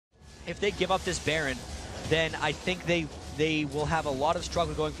if they give up this Baron, then I think they will have a lot of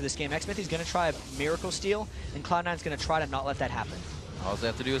struggle going for this game. Xmithy's going to try a Miracle Steal, and Cloud9's going to try to not let that happen. All they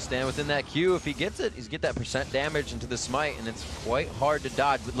have to do is stand within that Q. If he gets it, he's get that % damage into the smite, and it's quite hard to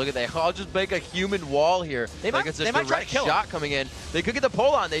dodge. But look at that. I'll just make a human wall here. They might, it's a they might try to direct kill shot him. coming in. They could get the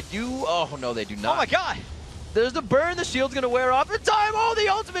pull on. They do. Oh, no, they do not. Oh, my God. There's the burn. The shield's going to wear off in time. Oh, the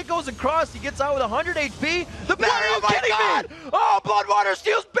ultimate goes across. He gets out with 100 HP. The Baron, Oh, are you kidding me? Oh, Bloodwater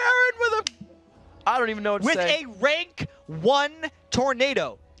steals Baron with a... I don't even know what to say. With a rank 1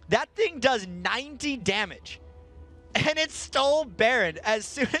 tornado. That thing does 90 damage. And it stole Baron as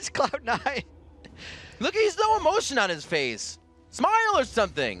soon as Cloud9. Look, he's no emotion on his face. Smile or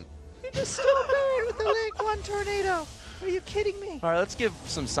something. He just stole Baron with a rank 1 tornado. Are you kidding me? All right, let's give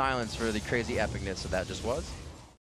some silence for the crazy epicness that just was.